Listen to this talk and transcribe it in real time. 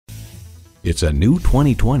It's a new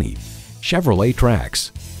 2020 Chevrolet Trax.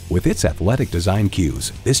 With its athletic design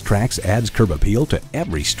cues, this Trax adds curb appeal to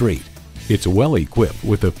every street. It's well equipped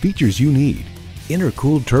with the features you need: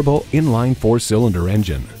 intercooled turbo inline 4-cylinder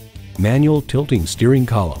engine, manual tilting steering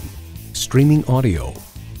column, streaming audio,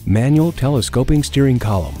 manual telescoping steering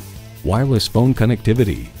column, wireless phone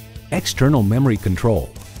connectivity, external memory control,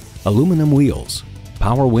 aluminum wheels,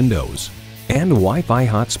 power windows, and Wi-Fi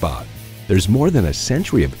hotspot. There's more than a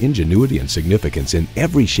century of ingenuity and significance in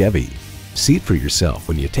every Chevy. See it for yourself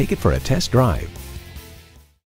when you take it for a test drive.